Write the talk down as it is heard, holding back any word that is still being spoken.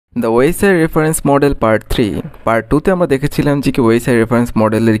The OSI reference model part 3 part 2তে আমরা দেখেছিলাম যে কি ওএসআই রেফারেন্স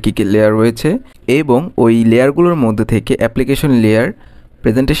মডেলের কী কী লেয়ার রয়েছে এবং ওই লেয়ারগুলোর মধ্যে থেকে অ্যাপ্লিকেশন লেয়ার,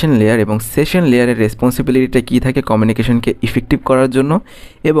 প্রেজেন্টেশন লেয়ার এবং সেশন লেয়ারের রেসপন্সিবিলিটিটা কী থাকে কমিউনিকেশনকে ইফেক্টিভ করার জন্য,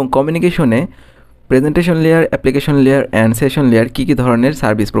 এবং কমিউনিকেশনে presentation layer, application layer and session layer কী কী ধরনের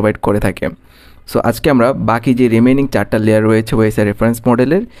সার্ভিস প্রোভাইড করে থাকে। সো আজকে আমরা বাকি যে রিমেইনিং 4টা লেয়ার রয়েছে ওএসআই রেফারেন্স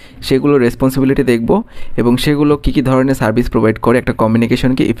মডেলের সেগুলোর রেসপন্সিবিলিটি দেখব এবং সেগুলো কী কী ধরনের সার্ভিস প্রোভাইড করে একটা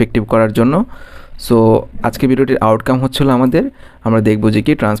কমিউনিকেশনকে ইফেক্টিভ করার জন্য। সো আজকে ভিডিওটির আউটকাম হচ্ছিল আমরা দেখব যে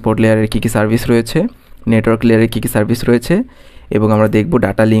কি ট্রান্সপোর্ট লেয়ারের কী কী সার্ভিস রয়েছে, নেটওয়ার্ক লেয়ারের কী কী সার্ভিস রয়েছে, এবং আমরা দেখব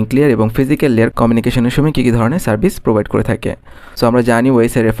ডাটা লিঙ্ক লেয়ার এবং ফিজিক্যাল লেয়ার কমিউনিকেশনের সময় কী কী ধরনের সার্ভিস প্রোভাইড করে থাকে। সো আমরা জানি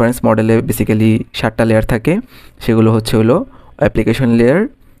ওএসআই রেফারেন্স মডেলে বেসিক্যালি 7টা লেয়ার থাকে। সেগুলো হলো application layer,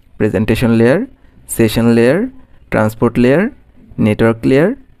 presentation layer, session layer, transport layer, network layer,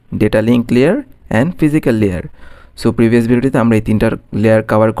 data link layer and physical layer. So previous ভিডিওটিতে আমরা এই 3টা লেয়ার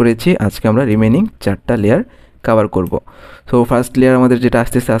কভার করেছি। আজকে আমরা রিমেনিং 4টা লেয়ার কভার করব। সো ফার্স্ট লেয়ার আমাদের যেটা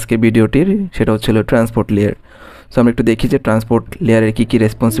আসতেছে আজকে ভিডিওটির সেটা হচ্ছিল ট্রান্সপোর্ট লেয়ার। সো আমরা একটু দেখি যে ট্রান্সপোর্ট লেয়ারের কী কী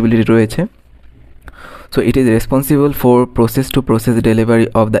রেসপন্সিবিলিটি রয়েছে। So it is responsible for process to process delivery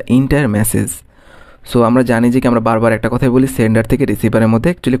of the entire message. So আমরা জানি যে কি আমরা বারবার একটা কথাই বলি, সেন্ডার থেকে রিসিভারের মধ্যে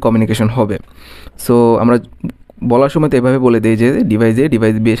অ্যাকচুয়ালি কমিউনিকেশন হবে। সো আমরা বলার সময় তো এভাবে বলে দিই যে ডিভাইস এ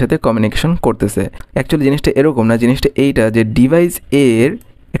ডিভাইস বি এর সাথে কমিউনিকেশন করতেছে। অ্যাকচুয়ালি জিনিসটা এরকম না, জিনিসটা এইটা যে ডিভাইস এ এর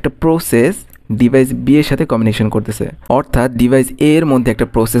একটা প্রসেস ডিভাইস বি এর সাথে কমিউনিকেশন করতেছে। অর্থাৎ ডিভাইস এ এর মধ্যে একটা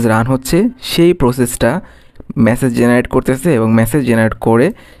প্রসেস রান হচ্ছে, সেই প্রসেসটা মেসেজ জেনারেট করতেছে এবং মেসেজ জেনারেট করে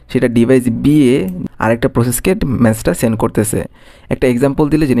সেটা ডিভাইস বি এ আরেকটা প্রসেসকে মেসেজটা সেন্ড করতেছে। একটা এক্সাম্পল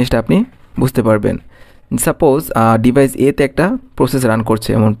দিলে জিনিসটা আপনি বুঝতে পারবেন। সাপোজ ডিভাইস এতে একটা প্রসেস রান করছে,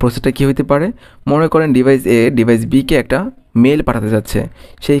 এমন প্রসেসটা কী হতে পারে, মনে করেন ডিভাইস এ ডিভাইস বিকে একটা মেল পাঠাতে যাচ্ছে।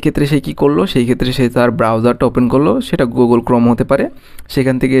 সেই ক্ষেত্রে সে কী করলো, সেই ক্ষেত্রে সে তার ব্রাউজারটা ওপেন করলো, সেটা গুগল ক্রোম হতে পারে,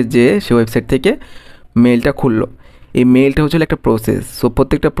 সেখান থেকে যে সে ওয়েবসাইট থেকে মেলটা খুললো। এই মেলটা হচ্ছে একটা প্রসেস। সো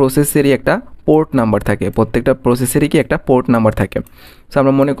প্রত্যেকটা প্রসেসেরই একটা পোর্ট নাম্বার থাকে, প্রত্যেকটা প্রসেসেরই কি একটা পোর্ট নাম্বার থাকে। সো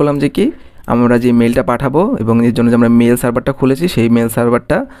আমরা মনে করলাম যে কি আমরা যে মেলটা পাঠাবো এবং এর জন্য যে আমরা মেল সার্ভারটা খুলেছি সেই মেল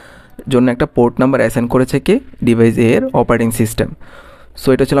সার্ভারটা জন্য একটা পোর্ট নাম্বার অ্যাসাইন করেছে কি ডিভাইস এর অপারেটিং সিস্টেম। সো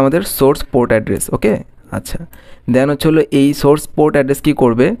এটা হচ্ছে আমাদের সোর্স পোর্ট অ্যাড্রেস। ওকে, আচ্ছা, দেন হলো এই সোর্স পোর্ট অ্যাড্রেস কী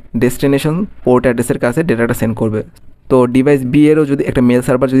করবে, ডেস্টিনেশন পোর্ট অ্যাড্রেসের কাছে ডেটাটা সেন্ড করবে। তো ডিভাইস বি এরও যদি একটা মেল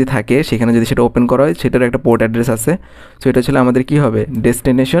সার্ভার যদি থাকে, সেখানে যদি সেটা ওপেন করা হয় সেটার একটা পোর্ট অ্যাড্রেস আছে। সো এটা হচ্ছে আমাদের কী হবে,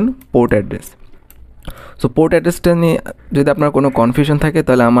 destination port address. So port অ্যাড্রেসটা নিয়ে যদি আপনার কোনো কনফিউশন থাকে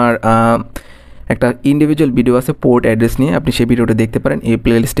তাহলে আমার একটা ইন্ডিভিজুয়াল ভিডিও আছে পোর্ট অ্যাড্রেস নিয়ে, আপনি সেই ভিডিওটা দেখতে পারেন, এই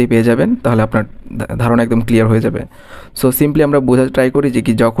প্লেলিস্টেই পেয়ে যাবেন, তাহলে আপনার ধারণা একদম ক্লিয়ার হয়ে যাবে। সো সিম্পলি আমরা বোঝাতে ট্রাই করি যে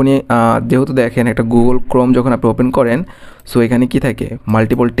কি যখনই যেহেতু দেখেন একটা গুগল ক্রোম যখন আপনি ওপেন করেন, সো এখানে কি থাকে,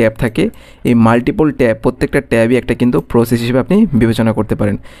 মাল্টিপল ট্যাব থাকে। এই মাল্টিপল ট্যাব প্রত্যেকটা ট্যাবই একটা কিন্তু প্রসেস হিসেবে আপনি বিবেচনা করতে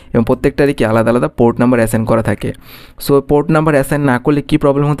পারেন এবং প্রত্যেকটারই কি আলাদা আলাদা পোর্ট নাম্বার অ্যাসাইন করা থাকে। সো পোর্ট নাম্বার অ্যাসাইন না করলে কী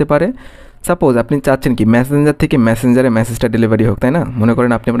প্রবলেম হতে পারে, সাপোজ আপনি চাচ্ছেন কি মেসেঞ্জার থেকে মেসেঞ্জারে মেসেজটা ডেলিভারি হোক, তাই না? মনে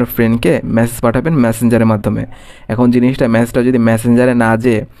করেন আপনি আপনার ফ্রেন্ডকে মেসেজ পাঠাবেন মেসেঞ্জারের মাধ্যমে। এখন মেসেজটা যদি মেসেঞ্জারে না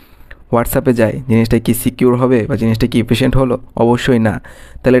যেয়ে হোয়াটসঅ্যাপে যায়, জিনিসটা কি সিকিউর হবে বা জিনিসটা কি এফিশিয়েন্ট হলো? অবশ্যই না।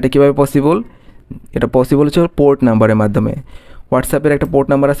 তাহলে এটা কীভাবে পসিবল? এটা পসিবল হচ্ছে পোর্ট নাম্বারের মাধ্যমে। হোয়াটসঅ্যাপের একটা পোর্ট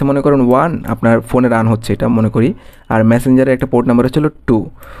নাম্বার আছে মনে করেন 1, আপনার ফোনে রান হচ্ছে এটা মনে করি, আর মেসেঞ্জারের একটা পোর্ট নাম্বার হচ্ছিল 2।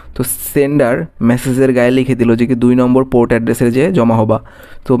 তো সেন্ডার মেসেজের গায়ে লিখে দিল যে কি 2 নম্বর পোর্ট অ্যাড্রেসে যে জমা হবা।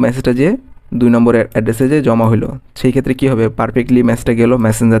 তো মেসেজটা যে 2 নম্বর অ্যাড্রেসে যে জমা হলো, সেই ক্ষেত্রে কী হবে, পারফেক্টলি মেসেজটা গেলো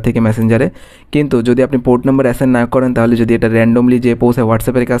মেসেঞ্জার থেকে মেসেঞ্জারে। কিন্তু যদি আপনি পোর্ট নাম্বার অ্যাসাইন না করেন, তাহলে যদি এটা র্যান্ডমলি যে পৌঁছায়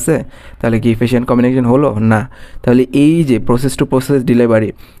হোয়াটসঅ্যাপের কাছে, তাহলে কি এফিশিয়েন্ট কমিউনিকেশন হলো না। তাহলে এই যে প্রসেস টু প্রসেস ডেলিভারি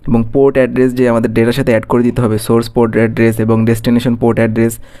এবং পোর্ট অ্যাড্রেস যে আমাদের ডেটার সাথে অ্যাড করে দিতে হবে, সোর্স পোর্ট অ্যাড্রেস এবং ডেস্টিনেশন পোর্ট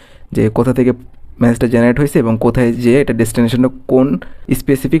অ্যাড্রেস, যে কোথা থেকে মেসেজটা জেনারেট হয়েছে এবং কোথায় যে এটা ডেস্টিনেশনটা কোন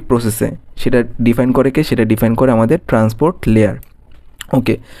স্পেসিফিক প্রসেসে, সেটা ডিফাইন করে কে, সেটা ডিফাইন করে আমাদের ট্রান্সপোর্ট লেয়ার।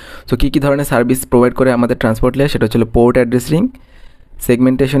 ওকে, সো কী কী ধরনের সার্ভিস প্রোভাইড করে আমাদের ট্রান্সপোর্ট লেয়ার, সেটা হচ্ছে port addressing,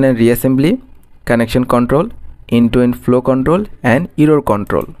 segmentation and রিঅ্যাসেম্বলি, connection control, and two and flow control and error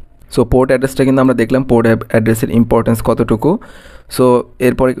control. So port অ্যাড্রেসটা কিন্তু আমরা দেখলাম পোর্ট অ্যাড্রেসের ইম্পর্টেন্স কতটুকু। সো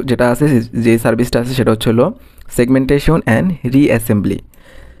এরপরে যেটা আছে, যে সার্ভিসটা আছে সেটা হলো সেগমেন্টেশন অ্যান্ড রিঅ্যাসেম্বলি।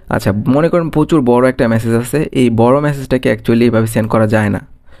 আচ্ছা, মনে করেন প্রচুর বড় একটা মেসেজ আছে, এই বড় মেসেজটাকে অ্যাকচুয়ালি এইভাবে সেন্ড করা যায় না,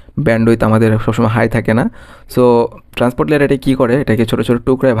 ব্যান্ডউইথ আমাদের সবসময় হাই থাকে না। সো ট্রান্সপোর্ট লেয়ার এটা কী করে, এটাকে ছোটো ছোটো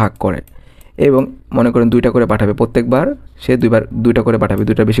টুকরায় ভাগ করে এবং মনে করেন 2টা করে পাঠাবে, প্রত্যেকবার সে 2টা করে পাঠাবে,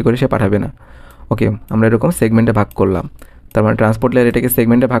 2টা বেশি করে সে পাঠাবে না। ওকে, আমরা এরকম সেগমেন্টে ভাগ করলাম, তার মানে ট্রান্সপোর্ট লেয়ার এটাকে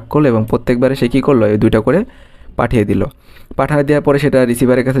সেগমেন্টে ভাগ করলো এবং প্রত্যেকবারে সে কী করলো, এই 2টা করে পাঠিয়ে দিল। পাঠিয়ে দেওয়ার পরে সেটা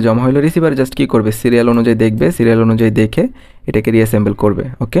রিসিভারের কাছে জমা হলো। রিসিভার জাস্ট কী করবে, সিরিয়াল অনুযায়ী দেখবে, সিরিয়াল অনুযায়ী দেখে এটাকে রিঅ্যাসেম্বল করবে।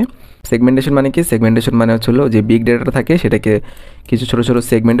 ওকে, সেগমেন্টেশন মানে কি? সেগমেন্টেশন মানে হলো যে বিগ ডেটাটা থাকে সেটাকে কিছু ছোটো ছোটো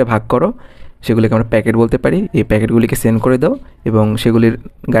সেগমেন্টে ভাগ করো, সেগুলিকে আমরা প্যাকেট বলতে পারি। এই প্যাকেটগুলিকে সেন্ড করে দাও এবং সেগুলির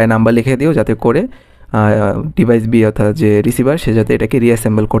গায়ে নাম্বার লিখে দিও, যাতে করে ডিভাইস বি অর্থাৎ যে রিসিভার সে যাতে এটাকে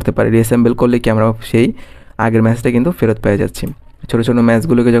রিঅ্যাসেম্বল করতে পারে। রিঅ্যাসেম্বল করলে কি আমরা সেই আগের ম্যাচটা কিন্তু ফেরত পেয়ে যাচ্ছি। ছোটো ছোটো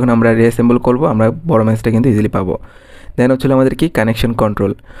ম্যাচগুলোকে যখন আমরা রিঅ্যাসেম্বল করবো, আমরা বড় ম্যাচটা কিন্তু ইজিলি পাবো। দেন হচ্ছিলো আমাদের কি কানেকশন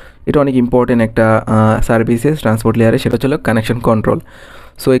কন্ট্রোল। এটা অনেক ইম্পর্টেন্ট একটা সার্ভিসেস ট্রান্সপোর্ট লেয়ারে, সেটা হলো কানেকশন কন্ট্রোল।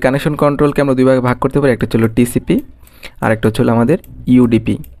 সো এই কানেকশন কন্ট্রোলকে আমরা দুই ভাগে ভাগ করতে পারি, একটা হলো টিসিপি আর একটা হচ্ছিল আমাদের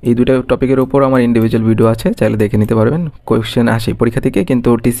ইউডিপি। এই দুটো টপিকের উপর আমার ইন্ডিভিজুয়াল ভিডিও আছে, চাইলে দেখে নিতে পারবেন। কোয়েশ্চেন আসে পরীক্ষা থেকে, কিন্তু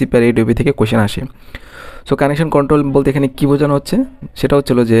টিসিপি আর ইউডিপি থেকে কোয়েশ্চেন আসে। সো কানেকশন কন্ট্রোল বলতে এখানে কী বোঝানো হচ্ছে, সেটা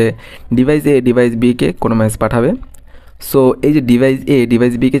হচ্ছিল যে ডিভাইস এ ডিভাইস বিকে কোনো মেসেজ পাঠাবে। সো এই যে ডিভাইস এ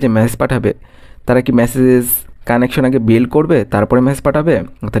ডিভাইস বিকে যে মেসেজ পাঠাবে, তারা কি মেসেজ কানেকশন আগে বিল্ড করবে তারপরে মেসেজ পাঠাবে?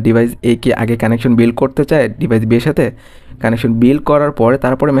 অর্থাৎ ডিভাইস এ কি আগে কানেকশন বিল্ড করতে চায় ডিভাইস বি এর সাথে, কানেকশন বিল্ড করার পরে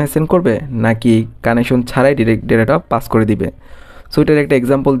তারপরে মেসেজ সেন্ড করবে, নাকি কানেকশন ছাড়াই ডিরেক্ট ডেটাটা পাস করে দিবে? সো এটার একটা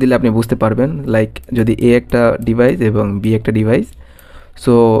এক্সাম্পল দিলে আপনি বুঝতে পারবেন। লাইক যদি এ একটা ডিভাইস এবং বি একটা ডিভাইস,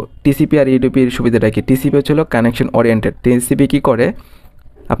 সো টিসিপি আর ইউডিপির সুবিধাটা কি? টিসিপি হচ্ছিল কানেকশন ওরিয়েন্টেড। টিসিপি কী করে,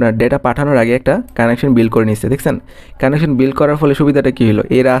 আপনার ডেটা পাঠানোর আগে একটা কানেকশন বিল্ড করে নিচ্ছে, দেখছেন? কানেকশন বিল্ড করার ফলে সুবিধাটা কী হলো,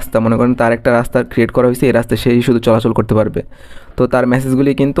 এই রাস্তা মনে করেন তার একটা রাস্তা ক্রিয়েট করা হয়েছে, এই রাস্তায় সেই শুধু চলাচল করতে পারবে। তো তার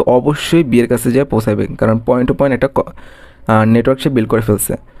মেসেজগুলি কিন্তু অবশ্যই বিয়ের কাছে যেয়ে পৌঁছাবে, কারণ পয়েন্ট টু পয়েন্ট একটা নেটওয়ার্ক সে বিল্ড করে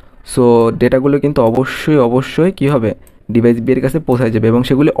ফেলছে। সো ডেটাগুলো কিন্তু অবশ্যই কী হবে, ডিভাইস বিয়ের কাছে পৌঁছায় যাবে এবং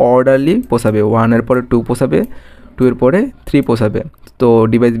সেগুলি অর্ডারলি পৌঁছাবে। 1-এর পরে 2 পৌঁছাবে, 2-এর পরে 3 পৌঁছাবে। তো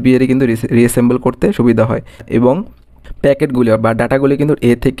ডিভাইস বিয়েরই কিন্তু রিঅ্যাসেম্বল করতে সুবিধা হয় এবং প্যাকেটগুলি বা ডাটাগুলি কিন্তু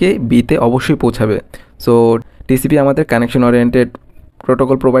এ থেকে বিতে অবশ্যই পৌঁছাবে। সো টিসিপি আমাদের কানেকশন ওরিয়েন্টেড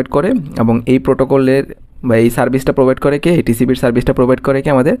প্রোটোকল প্রোভাইড করে এবং এই প্রোটোকলের বা এই সার্ভিসটা প্রোভাইড করে কে, এই টিসিপির সার্ভিসটা প্রোভাইড করে কি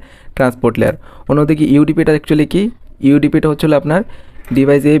আমাদের ট্রান্সপোর্ট লেয়ার। অন্যদিকে ইউডিপিটা অ্যাকচুয়ালি কি, ইউডিপিটা হচ্ছিল আপনার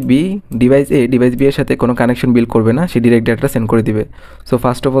ডিভাইস এ ডিভাইস বি এর সাথে কোনো কানেকশন বিল্ড করবে না, সে ডিরেক্ট ডেটাটা সেন্ড করে দিবে। সো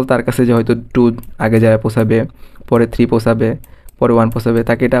ফার্স্ট অফ অল তার কাছে যে হয়তো 2 আগে যায় পৌঁছাবে, পরে 3 পৌঁছাবে, পরে 1 পৌঁছাবে,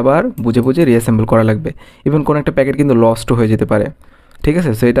 তাকে এটা আবার বুঝে রিঅ্যাসেম্বল করা লাগবে। ইভেন কোনো একটা প্যাকেট কিন্তু লস্টও হয়ে যেতে পারে, ঠিক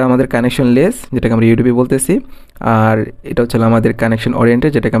আছে? সো এটা আমাদের কানেকশন লেস, যেটাকে আমরা ইউডিপি বলতেছি, আর এটা হচ্ছে আমাদের কানেকশন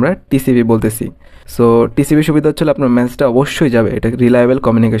ওরিয়েন্টেড, যেটাকে আমরা টিসিপি বলতেছি। সো টিসিপি সুবিধা হচ্ছে আপনার মেসেজটা অবশ্যই যাবে, এটা রিলায়েবল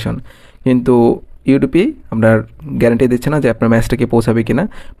কমিউনিকেশন। কিন্তু ইউডিপি আপনার গ্যারান্টি দিচ্ছে না যে আপনার ম্যাচটাকে পৌঁছাবে কিনা,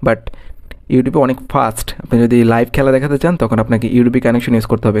 বাট ইউডিপি অনেক ফাস্ট। আপনি যদি লাইভ খেলা দেখাতে চান তখন আপনাকে ইউডিপি কানেকশন ইউজ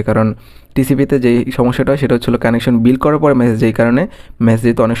করতে হবে, কারণ টিসিপিতে যেই সমস্যাটা হয় সেটা হচ্ছিল কানেকশন বিল্ড করার পরে মেসেজ, যেই কারণে মেসেজ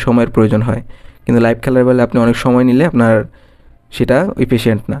দিতে অনেক সময়ের প্রয়োজন হয়। কিন্তু লাইভ খেলার বেলা আপনি অনেক সময় নিলে আপনার সেটা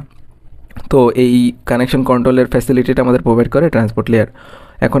এফিশিয়েন্ট না। তো এই কানেকশন কন্ট্রোলের ফ্যাসিলিটিটা আমাদের প্রোভাইড করে ট্রান্সপোর্ট লেয়ার।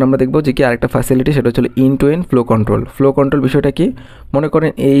 এখন আমরা দেখব যে কি আরেকটা ফ্যাসিলিটি, সেটা হচ্ছে in two and flow control. Flow control বিষয়টা কি, মনে করেন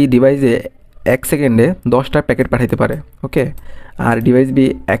এই ডিভাইসে 1 সেকেন্ডে 10টা প্যাকেট পাঠাতে পারে, ওকে, আর ডিভাইস বি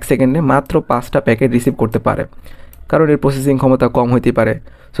 1 সেকেন্ডে মাত্র 5টা প্যাকেট রিসিভ করতে পারে, কারণ এর প্রসেসিং ক্ষমতা কম হইতে পারে।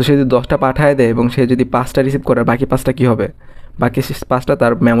 সো সে যদি 10টা পাঠায় দেয় এবং সে যদি 5টা রিসিভ করে, বাকি 5টা কী হবে, বাকি 5টা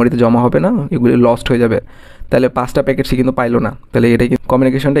তার মেমোরিতে জমা হবে না, এগুলি লস্ট হয়ে যাবে। তাহলে 5টা প্যাকেট সে কিন্তু পাইলো না, তাহলে এটা কি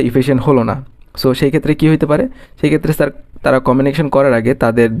কমিউনিকেশনটা ইফিশিয়েন্ট হলো না। সো সেই ক্ষেত্রে কী হইতে পারে, সেই ক্ষেত্রে তারা কমিউনিকেশন করার আগে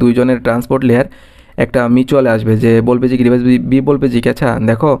তাদের দুইজনের ট্রান্সপোর্ট লেয়ার একটা মিউচুয়ালে আসবে, যে বলবে যে ডিভাইস বি বলবে যে আচ্ছা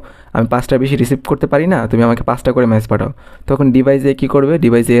দেখো আমি 5টার বেশি রিসিভ করতে পারি না, তুমি আমাকে 5টা করে মেসেজ পাঠাও। তখন ডিভাইস এ কী করবে,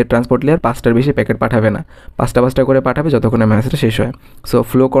 ডিভাইস এর ট্রান্সপোর্ট লেয়ার 5টার বেশি প্যাকেট পাঠাবে না, 5টা করে পাঠাবে যতক্ষণে মেসেজটা শেষ হয়। সো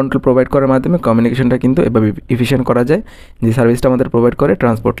ফ্লো কন্ট্রোল প্রোভাইড করার মাধ্যমে কমিউনিকেশনটা কিন্তু এভাবে ইফিশিয়েন্ট করা যায়, যে সার্ভিসটা আমাদের প্রোভাইড করে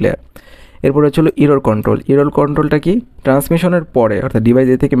ট্রান্সপোর্ট লেয়ার। এরপরে হচ্ছিল ইরর কন্ট্রোল। ইরর কন্ট্রোলটা কি, ট্রান্সমিশনের পরে অর্থাৎ ডিভাইস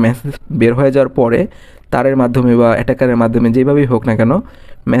এ থেকে মেসেজ বের হয়ে যাওয়ার পরে তারের মাধ্যমে বা অ্যাটাকারের মাধ্যমে যেভাবেই হোক না কেন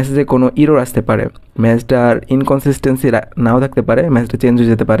মেসেজে কোনো ইরর আসতে পারে, মেসেজটার ইনকনসিস্টেন্সি নাও থাকতে পারে, মেসেজটা চেঞ্জ হয়ে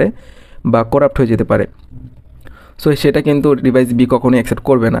যেতে পারে বা করাপ্ট হয়ে যেতে পারে। সো সেটা কিন্তু ডিভাইস বি কখনোই অ্যাকসেপ্ট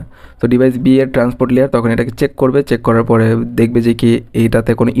করবে না। তো ডিভাইস বি এর ট্রান্সপোর্ট লেয়ার তখন এটাকে চেক করবে, চেক করার পরে দেখবে যে কি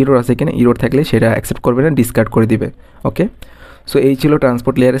এইটাতে কোনো ইরর আছে কিনা, ইরর থাকলে সেটা অ্যাকসেপ্ট করবে না, ডিসকার্ড করে দিবে। ওকে, সো এই ছিল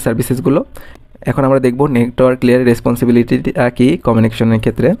ট্রান্সপোর্ট লেয়ারের সার্ভিসেসগুলো। এখন আমরা দেখব নেটওয়ার্ক লেয়ারের রেসপন্সিবিলিটিটা কি কমিউনিকেশনের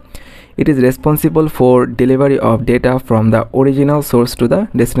ক্ষেত্রে। It is responsible for delivery of data from the original source to the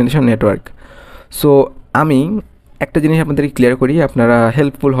destination network. So আমি একটা জিনিস আপনাদেরকে ক্লিয়ার করি, আপনারা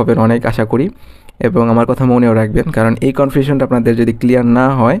হেল্পফুল হবেন অনেক আশা করি এবং আমার কথা মনেও রাখবেন, কারণ এই কনফিউশনটা আপনাদের যদি ক্লিয়ার না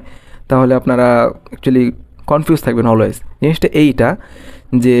হয় তাহলে আপনারা অ্যাকচুয়ালি কনফিউজ থাকবেন অলওয়েজ। জিনিসটা এইটা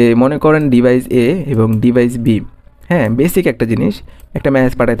যে মনে করেন ডিভাইস এ এবং ডিভাইস বি, হ্যাঁ বেসিক একটা জিনিস, একটা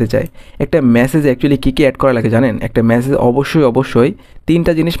মেসেজ পাঠাতে চাই। একটা মেসেজে অ্যাকচুয়ালি কী কী অ্যাড করা লাগে জানেন? একটা মেসেজ অবশ্যই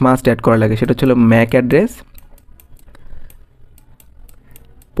 3টা জিনিস মাস্ট অ্যাড করা লাগে, সেটা হচ্ছিল ম্যাক অ্যাড্রেস,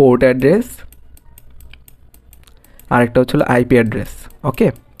 পোর্ট অ্যাড্রেস আরেকটা হচ্ছিল আইপি অ্যাড্রেস। ওকে,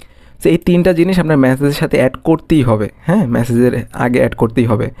 সো এই তিনটা জিনিস আপনার মেসেজের সাথে অ্যাড করতেই হবে, হ্যাঁ, মেসেজের আগে অ্যাড করতেই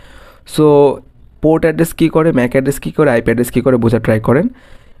হবে। সো পোর্ট অ্যাড্রেস কী করে, ম্যাক অ্যাড্রেস কী করে, আইপি অ্যাড্রেস কী করে বোঝার ট্রাই করেন।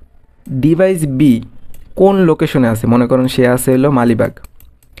 ডিভাইস বি কোন লোকেশনে আছে, মনে করেন সে আছে হলো মালিবাগ,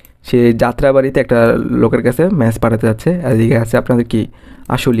 সে যাত্রাবাড়িতে একটা লোকের কাছে ম্যাচ পাঠাতে যাচ্ছে, এদিকে আছে আপনাদের কি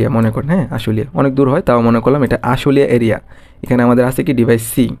আশুলিয়া, মনে করেন, হ্যাঁ আশুলিয়া অনেক দূর হয়, তাও মনে করলাম এটা আশুলিয়া এরিয়া। এখানে আমাদের আছে কি ডিভাইস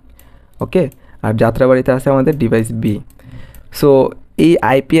সি, ওকে, আর যাত্রাবাড়িতে আছে আমাদের ডিভাইস বি। সো এই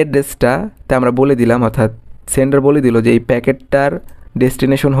আইপি অ্যাড্রেসটাতে আমরা বলে দিলাম, অর্থাৎ সেন্ডার বলে দিল যে এই প্যাকেটটার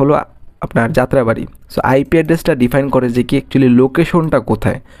ডেস্টিনেশন হলো আপনার যাত্রাবাড়ি। সো আইপি অ্যাড্রেসটা ডিফাইন করে যে কি অ্যাকচুয়ালি লোকেশনটা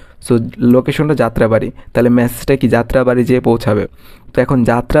কোথায়। সো লোকেশনটা যাত্রাবাড়ি, তাহলে মেসেজটা কি যাত্রাবাড়ি যেয়ে পৌঁছাবে। তো এখন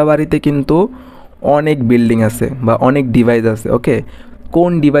যাত্রাবাড়িতে কিন্তু অনেক বিল্ডিং আছে বা অনেক ডিভাইস আছে, ওকে,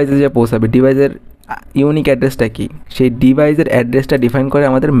 কোন ডিভাইসে যে পৌঁছাবে, ডিভাইসের ইউনিক অ্যাড্রেসটা কি, সেই ডিভাইসের অ্যাড্রেসটা ডিফাইন করে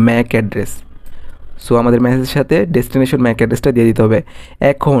আমাদের ম্যাক অ্যাড্রেস। সো আমাদের মেসেজের সাথে ডেস্টিনেশন ম্যাক অ্যাড্রেসটা দিয়ে দিতে হবে।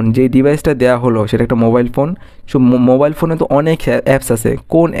 এখন যে ডিভাইসটা দেওয়া হলো সেটা একটা মোবাইল ফোন। সো মোবাইল ফোনে তো অনেক অ্যাপস আছে,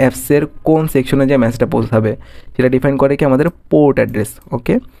 কোন অ্যাপসের কোন সেকশনে যে মেসেজটা পৌঁছাবে সেটা ডিফাইন করে কি আমাদের পোর্ট অ্যাড্রেস।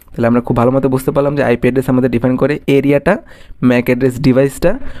 ওকে, তাহলে আমরা খুব ভালো মতো বুঝতে পারলাম যে আইপি অ্যাড্রেস আমাদের ডিফাইন করে এরিয়াটা, ম্যাক অ্যাড্রেস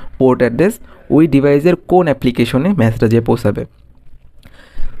ডিভাইসটা, পোর্ট অ্যাড্রেস ওই ডিভাইসের কোন অ্যাপ্লিকেশনে মেসেজটা যে পৌঁছাবে।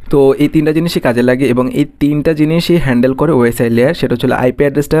 তো এই তিনটা জিনিসই কাজে লাগে এবং এই তিনটা জিনিসই হ্যান্ডেল করে ওএসআই লেয়ার। সেটা হচ্ছিল আইপি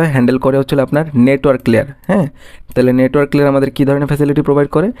অ্যাড্রেসটা হ্যান্ডেল করে হচ্ছিল আপনার নেটওয়ার্ক লেয়ার। হ্যাঁ, তাহলে নেটওয়ার্ক লেয়ার আমাদের কী ধরনের ফ্যাসিলিটি প্রোভাইড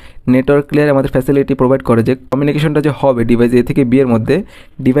করে, নেটওয়ার্ক লেয়ার আমাদের ফ্যাসিলিটি প্রোভাইড করে যে কমিউনিকেশনটা যে হবে ডিভাইস এ থেকে বি এর মধ্যে,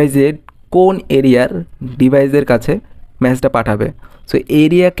 ডিভাইস এ কোন এরিয়ার ডিভাইসের কাছে মেসেজটা পাঠাবে। সো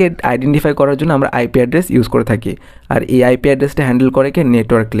এরিয়াকে আইডেন্টিফাই করার জন্য আমরা আইপি অ্যাড্রেস ইউজ করে থাকি, আর এই আইপি অ্যাড্রেসটা হ্যান্ডেল করে কে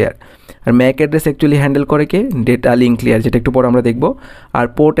নেটওয়ার্ক লেয়ার। আর ম্যাক অ্যাড্রেস অ্যাকচুয়ালি হ্যান্ডেল করে কে ডেটা লিঙ্ক লেয়ার, যেটা একটু পর আমরা দেখব। আর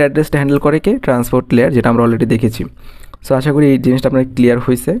পোর্ট অ্যাড্রেসটা হ্যান্ডেল করে কে ট্রান্সপোর্ট লেয়ার, যেটা আমরা অলরেডি দেখেছি। সো আশা করি এই জিনিসটা আপনার ক্লিয়ার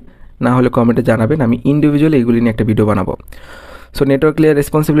হয়েছে, না হলে কমেন্টে জানাবেন, আমি ইন্ডিভিজুয়ালি এগুলি নিয়ে একটা ভিডিও বানাবো। সো নেটওয়ার্ক লেয়ার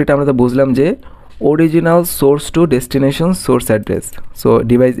রেসপন্সিবিলিটি আমরা তো বুঝলাম যে original source two destination source address. So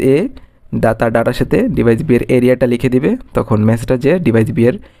device এ তার ডাটার সাথে ডিভাইস বি এর এরিয়াটা লিখে দিবে, তখন মেসেজটা যে ডিভাইস বি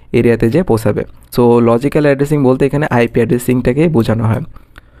এর এরিয়াতে যে পৌঁছাবে। সো লজিক্যাল অ্যাড্রেসিং বলতে এখানে আইপি অ্যাড্রেসিংটাকে বোঝানো হয়।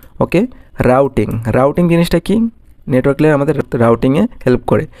 ওকে, রাউটিং জিনিসটা কি, নেটওয়ার্ক লেয়ার আমাদের রাউটিংয়ে হেল্প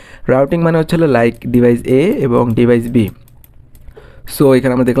করে। রাউটিং মানে হচ্ছিল লাইক ডিভাইস এ এবং ডিভাইস বি। সো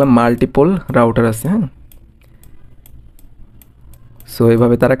এখানে আমরা দেখলাম মাল্টিপল রাউটার আছে, হ্যাঁ, সো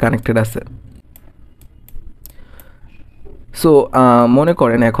এভাবে তারা কানেক্টেড আছে। সো মনে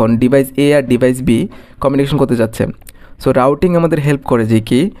করেন এখন ডিভাইস এ আর ডিভাইস বি কমিউনিকেশন করতে যাচ্ছে। সো রাউটিং আমাদের হেল্প করে যে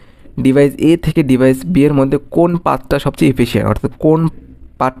কি ডিভাইস এ থেকে ডিভাইস বি এর মধ্যে কোন পাথটা সবচেয়ে এফিশিয়েন্ট, অর্থাৎ কোন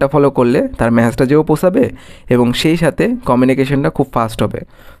পাথটা ফলো করলে তার মেসেজটা যেও পৌঁছাবে এবং সেই সাথে কমিউনিকেশনটা খুব ফাস্ট হবে।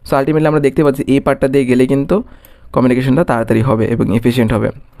 সো আলটিমেটলি আমরা দেখতে পাচ্ছি এই পার্টটা দিয়ে গেলে কিন্তু কমিউনিকেশনটা তাড়াতাড়ি হবে এবং এফিশিয়েন্ট হবে।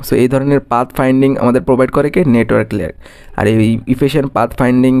 সো এই ধরনের পাথ ফাইন্ডিং আমাদের প্রোভাইড করে কি নেটওয়ার্ক লেয়ার, আর এই এফিশিয়েন্ট পাথ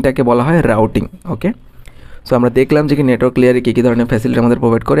ফাইন্ডিংটাকে বলা হয় রাউটিং। ওকে, সো আমরা দেখলাম যে কি নেটওয়ার্ক লেয়ারে কী কী ধরনের ফ্যাসিলিটি আমাদের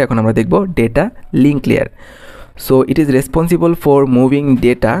প্রোভাইড করে। এখন আমরা দেখব data link layer. So it is responsible for moving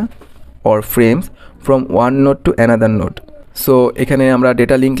data or frames from one node to another node. So এখানে আমরা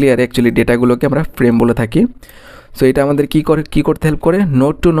ডেটা লিঙ্ক লেয়ারে অ্যাকচুয়ালি ডেটাগুলোকে আমরা ফ্রেম বলে থাকি। সো এটা আমাদের কী করতে হেল্প করে,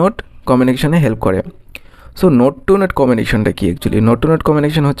 নোড টু নোড কমিউনিকেশনে হেল্প করে। সো নোড টু নোড কমিউনিকেশনটা কি, actually node two node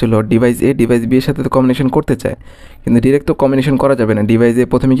communication হচ্ছিল ডিভাইস এ ডিভাইস বি এর সাথে তো কমিউনিকেশন করতে চায়, কিন্তু ডিরেক্ট তো কমিউনিকেশন করা যাবে না। ডিভাইস এ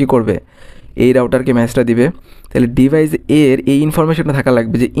প্রথমে কী করবে, এই রাউটারকে মেসেজটা দিবে, তাহলে ডিভাইস এর এই ইনফরমেশনটা থাকা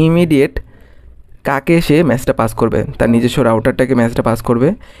লাগবে যে ইমিডিয়েট কাকে সে মেসেজটা পাস করবে, তার নিজস্ব রাউটারটাকে মেসেজটা পাস করবে।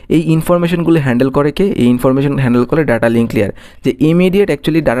 এই ইনফরমেশনগুলো হ্যান্ডেল করে কে, এই ইনফরমেশন হ্যান্ডেল করে ডাটা লিঙ্ক লেয়ার, যে ইমিডিয়েট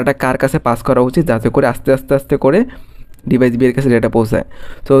অ্যাকচুয়ালি ডাটাটা কার কাছে পাস করা উচিত, যাতে করে আস্তে আস্তে করে ডিভাইস বি এর কাছে ডেটা পৌঁছায়।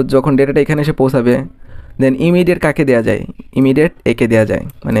 তো যখন ডেটাটা এখানে এসে পৌঁছাবে, দেন ইমিডিয়েট কাকে দেওয়া যায়, ইমিডিয়েট একে দেওয়া যায়,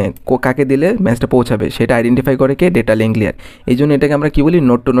 মানে কাকে দিলে মেসেজটা পৌঁছাবে সেটা আইডেন্টিফাই করে কে ডেটা লিঙ্ক লেয়ার। এই জন্য এটাকে আমরা কী বলি,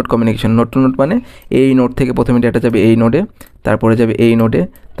 node two node communication. Node two node মানে এই নোড থেকে প্রথমে ডেটা যাবে এই নোডে, তারপরে যাবে এই নোডে,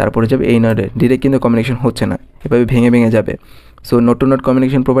 তারপরে যাবে এই নোডে, ডিরেক্ট কিন্তু কমিউনিকেশন হচ্ছে না, এভাবে ভেঙে যাবে। So node two node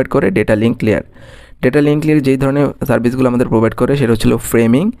communication provide করে data link layer. Data link layer যেই ধরনের সার্ভিসগুলো আমাদের প্রোভাইড করে সেটা হচ্ছিল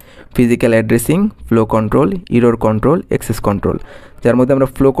framing, physical addressing, flow control, error control, access control. যার মধ্যে আমরা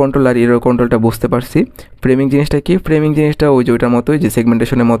ফ্লো কন্ট্রোল আর ইরর কন্ট্রোলটা বুঝতে পারছি। ফ্রেমিং জিনিসটা কি, ফ্রেমিং জিনিসটা ওই যে ওইটার মতোই, যে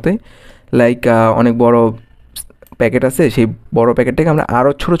সেগমেন্টেশনের মতোই, লাইক অনেক বড় প্যাকেট আছে, সেই বড় প্যাকেটটাকে আমরা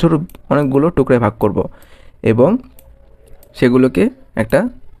আরও ছোটো অনেকগুলো টুকরায় ভাগ করব এবং সেগুলোকে একটা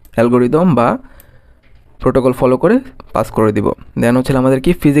অ্যালগোরিদম বা প্রোটোকল ফলো করে পাস করে দিব। দেন হচ্ছে আমাদের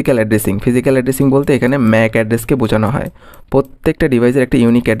কি ফিজিক্যাল অ্যাড্রেসিং। ফিজিক্যাল অ্যাড্রেসিং বলতে এখানে ম্যাক অ্যাড্রেসকে বোঝানো হয়। প্রত্যেকটা ডিভাইসের একটা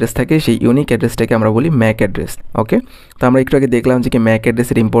ইউনিক অ্যাড্রেস থাকে, সেই ইউনিক অ্যাড্রেসটাকে আমরা বলি ম্যাক অ্যাড্রেস। ওকে, তো আমরা একটু আগে দেখলাম যে কি ম্যাক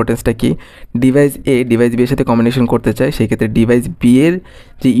অ্যাড্রেসের ইম্পর্টেন্সটা কি। ডিভাইস এ ডিভাইস বি এর সাথে কমিউনিকেশন করতে চায়, সেই ক্ষেত্রে ডিভাইস বি এর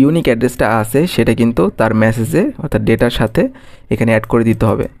যে ইউনিক অ্যাড্রেসটা আছে সেটা কিন্তু তার মেসেজে অর্থাৎ ডেটার সাথে এখানে অ্যাড করে দিতে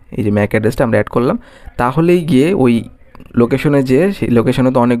হবে। এই যে ম্যাক অ্যাড্রেসটা আমরা অ্যাড করলাম, তাহলেই গিয়ে ওই লোকেশনে যেয়ে সেই লোকেশনে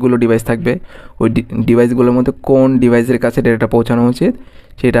তো অনেকগুলো ডিভাইস থাকবে, ওই ডিভাইসগুলোর মধ্যে কোন ডিভাইসের কাছে ডেটাটা পৌঁছানো উচিত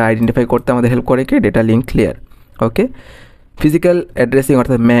সেটা আইডেন্টিফাই করতে আমাদের হেল্প করে কি ডেটা লিঙ্ক লেয়ার। ওকে, ফিজিক্যাল অ্যাড্রেসিং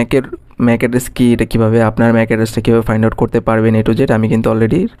অর্থাৎ ম্যাক অ্যাড্রেস কি, এটা কীভাবে আপনার ম্যাক অ্যাড্রেসটা কীভাবে ফাইন্ড আউট করতে পারবেন A to Z, আমি কিন্তু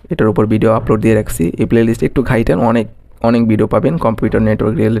অলরেডি এটার উপর ভিডিও আপলোড দিয়ে রাখছি। এই প্লে লিস্টে একটু ঘাইটেন, অনেক ভিডিও পাবেন কম্পিউটার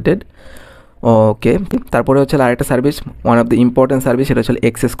নেটওয়ার্ক রিলেটেড। ওকে, তারপরে হচ্ছে আরেকটা service, one of the important service, সেটা হচ্ছে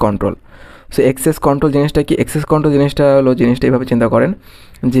access control. So access control জিনিসটা কি? অ্যাক্সেস কন্ট্রোল জিনিসটা এইভাবে চিন্তা করেন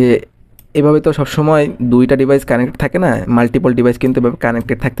যে এভাবে তো সবসময় দুইটা ডিভাইস কানেক্টেড থাকে না, মাল্টিপল ডিভাইস কিন্তু এভাবে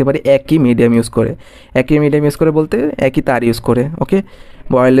কানেক্টেড থাকতে পারে একই মিডিয়াম ইউজ করে বলতে একই তার ইউজ করে। ওকে,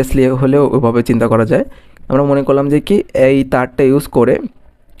 ওয়্যারলেসলি হলেও ওইভাবে চিন্তা করা যায়। আমরা মনে করলাম যে কি এই তারটা ইউজ করে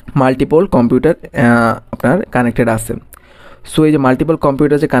মাল্টিপল কম্পিউটার আপনার কানেক্টেড আছে। সো এই যে মাল্টিপল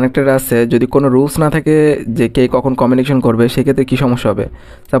কম্পিউটার যে কানেক্টেড আছে, যদি কোনো রুলস না থাকে যে কে কখন কমিউনিকেশন করবে, সেক্ষেত্রে কী সমস্যা হবে?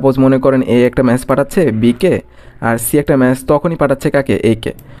 সাপোজ মনে করেন এ একটা মেসেজ পাঠাচ্ছে বিকে, আর সি একটা মেসেজ তখনই পাঠাচ্ছে কাকে?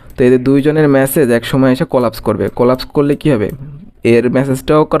 একে। তো এদের দুইজনের মেসেজ এক সময় এসে কোলাপস করলে কী হবে? এর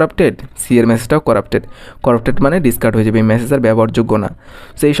মেসেজটাও করাপ্টেড, সি এর মেসেজটাও করাপ্টেড মানে ডিসকার্ড হয়ে যাবে, এই মেসেজ আর ব্যবহারযোগ্য না।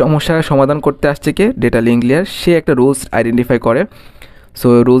 সো এই সমস্যার সমাধান করতে আসছে কে? Data link layer. সে একটা রুলস আইডেন্টিফাই করে, সো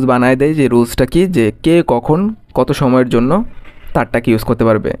রুলস বানায় দেয় যে রুলসটা কি, যে কে কখন কত সময়ের জন্য তারটাকে ইউজ করতে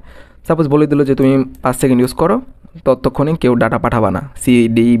পারবে। সাপোজ বলে দিল যে তুমি 5 সেকেন্ড ইউজ করো, ততক্ষণে কেউ ডাটা পাঠাবা না, সি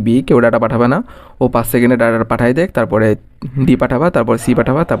ডি বি কেউ ডাটা পাঠাবে না, ও 5 সেকেন্ডে ডাটা পাঠাই দেয়, তারপরে ডি পাঠাবা, তারপরে সি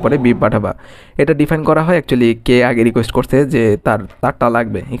পাঠাবা, তারপরে বি পাঠাবা। এটা ডিফাইন করা হয় অ্যাকচুয়ালি কে আগে রিকোয়েস্ট করছে যে তারটা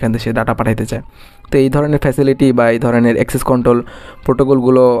লাগবে, এখান থেকে সে ডাটা পাঠাইতে চায়। তো এই ধরনের ফ্যাসিলিটি বা এই ধরনের অ্যাক্সেস কন্ট্রোল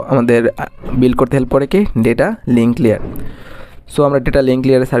প্রোটোকলগুলো আমাদের বিল্ড করতে হেল্প করে কি ডেটা লিঙ্ক লেয়ার। সো আমরা ডেটা লিঙ্ক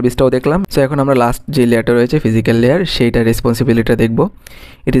লেয়ারের সার্ভিসটাও দেখলাম। সো এখন আমরা লাস্ট যে লেয়ারটা রয়েছে ফিজিক্যাল লেয়ার, সেইটা রেসপন্সিবিলিটিটা দেখব।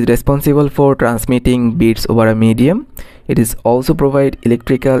 It is responsible for transmitting bits over a medium. It is also provide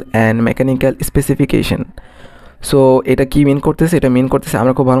electrical and mechanical specification. So এটা কি মিন করতেছে? এটা মিন করতেছে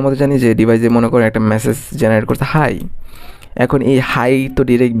আমরা খুব ভালো মতো জানি যে ডিভাইসে মনে করেন একটা মেসেজ জেনারেট করছে হাই, এখন এই হাই তো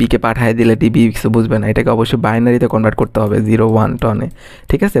ডিরেক্ট বিকে পাঠায় দিলে ডিবি কিছু বুঝবে না, এটাকে অবশ্যই বাইনারিতে কনভার্ট করতে হবে 0 1 টনে,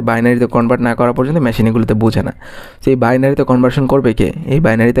 ঠিক আছে? বাইনারিতে কনভার্ট না করা পর্যন্ত মেশিন এগুলোতে বোঝে না। তো এই বাইনারিতে কনভার্সন করবে কে? এই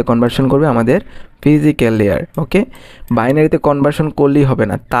বাইনারিতে কনভার্সন করবে আমাদের ফিজিক্যাল লেয়ার। ওকে, বাইনারিতে কনভার্সন করলেই হবে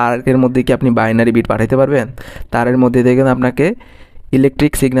না, তারের মধ্যে কি আপনি বাইনারি বিট পাঠাইতে পারবেন? তারের মধ্যে দেখেন আপনাকে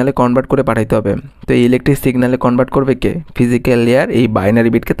ইলেকট্রিক সিগনালে কনভার্ট করে পাঠাইতে হবে। তো এই ইলেকট্রিক সিগনালে কনভার্ট করবে কে? ফিজিক্যাল লেয়ার এই বাইনারি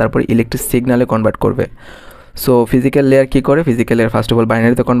বিটকে তারপরে ইলেকট্রিক সিগনালে কনভার্ট করবে। সো ফিজিক্যাল লেয়ার কী করে? Physical layer first of all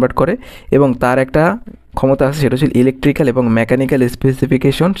বাইনারিতে কনভার্ট করে, এবং তার একটা ক্ষমতা আছে, সেটা হচ্ছে ইলেকট্রিক্যাল এবং মেকানিক্যাল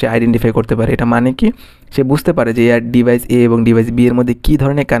স্পেসিফিকেশন সে আইডেন্টিফাই করতে পারে। এটা মানে কি? সে বুঝতে পারে যে এর ডিভাইস এ এবং ডিভাইস বি এর মধ্যে কী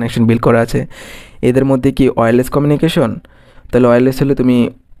ধরনের কানেকশন বিল্ড করা আছে। এদের মধ্যে কি ওয়্যারলেস কমিউনিকেশন? তাহলে ওয়্যারলেস হলে তুমি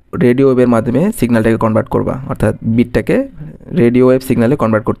রেডিও ওয়েভের মাধ্যমে সিগন্যালটাকে কনভার্ট করবা, অর্থাৎ বিটটাকে রেডিও ওয়েভ সিগনালে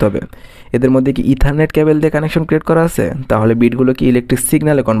কনভার্ট করতে হবে। এদের মধ্যে কি ইথারনেট কেবল দিয়ে কানেকশন ক্রিয়েট করা আছে? তাহলে বিটগুলো কি ইলেকট্রিক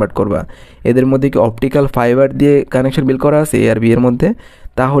সিগনালে কনভার্ট করবা। এদের মধ্যে কি অপটিক্যাল ফাইবার দিয়ে কানেকশন বিল্ড করা আছে এ আর বি এর মধ্যে?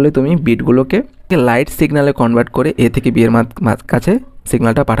 তাহলে তুমি বিটগুলোকে লাইট সিগনালে কনভার্ট করে এ থেকে বি এর কাছে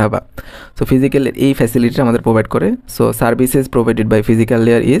সিগন্যালটা পাঠাবা। সো ফিজিক্যাল এই ফ্যাসিলিটিটা আমাদের প্রোভাইড করে। So services provided by physical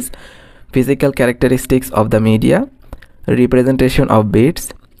layer is physical characteristics of the media, representation of bits,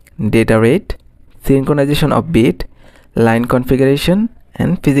 data rate, synchronization of bit, line configuration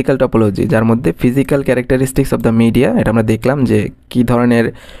and physical topology, যার মধ্যে physical characteristics of the media এটা আমরা দেখলাম যে কী ধরনের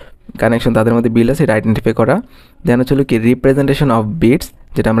connection তাদের মধ্যে বিল আছে এটা আইডেন্টিফাই করা। দেন হচ্ছিল কি রিপ্রেজেন্টেশন অফ বিটস,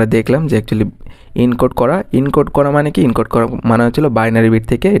 যেটা আমরা দেখলাম যে অ্যাকচুয়ালি ইনকোড করা মানে কি? ইনকোড করা মানে হচ্ছিল বাইনারি বিট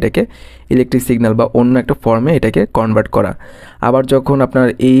থেকে এটাকে ইলেকট্রিক সিগন্যাল বা অন্য একটা ফর্মে এটাকে কনভার্ট করা। আবার যখন আপনার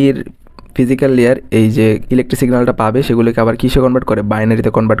এর ফিজিক্যাল লেয়ার এই যে ইলেকট্রিক সিগন্যালটা পাবে সেগুলোকে আবার কিসে কনভার্ট করে?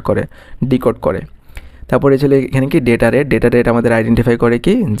 বাইনারিতে কনভার্ট করে, ডিকোড করে। তারপরে ছিল এখানে কি ডেটা রেট আমাদের আইডেন্টিফাই করে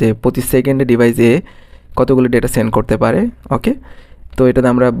কি যে প্রতি সেকেন্ডে ডিভাইসে কতগুলো ডেটা সেন্ড করতে পারে। ওকে, তো এটাতে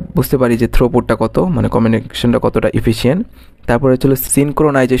আমরা বুঝতে পারি যে থ্রোপুটটা কত, মানে কমিউনিকেশনটা কতটা এফিশিয়েন্ট। তারপরে হচ্ছিল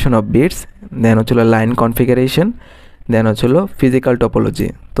সিনক্রোনাইজেশন অফ বিটস, দেন হচ্ছিল লাইন কনফিগারেশন, দেন হচ্ছিল ফিজিক্যাল টপোলজি।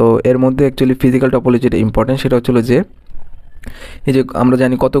 তো এর মধ্যে অ্যাকচুয়ালি ফিজিক্যাল টপোলজিটা ইম্পর্টেন্ট, সেটা হচ্ছিল যে এই যে আমরা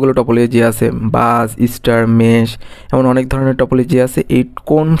জানি কতগুলো টপোলজি আছে, বাস, স্টার, মেশ, এমন অনেক ধরনের টপোলজি আছে। এই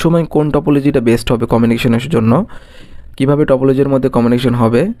কোন সময় কোন টপোলজিটা বেস্ট হবে কমিউনিকেশনের জন্য, কীভাবে টপোলজির মধ্যে কমিউনিকেশন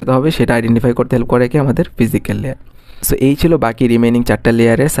হবে সেটা আইডেন্টিফাই করতে হেল্প করে কি আমাদের ফিজিক্যাল লেয়ার। সো এই ছিল বাকি রিমেনিং 4টা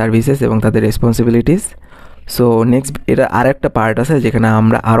লেয়ারের সার্ভিসেস এবং তাদের রেসপন্সিবিলিটিস। সো নেক্সট এটা আর একটা পার্ট আছে যেখানে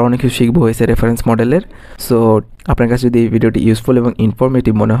আমরা আরও অনেক কিছু শিখবো ওএসআই রেফারেন্স মডেলের। সো আপনার কাছে যদি এই ভিডিওটি ইউজফুল এবং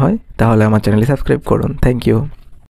ইনফরমেটিভ মনে হয় তাহলে আমার চ্যানেলটি সাবস্ক্রাইব করুন। Thank you.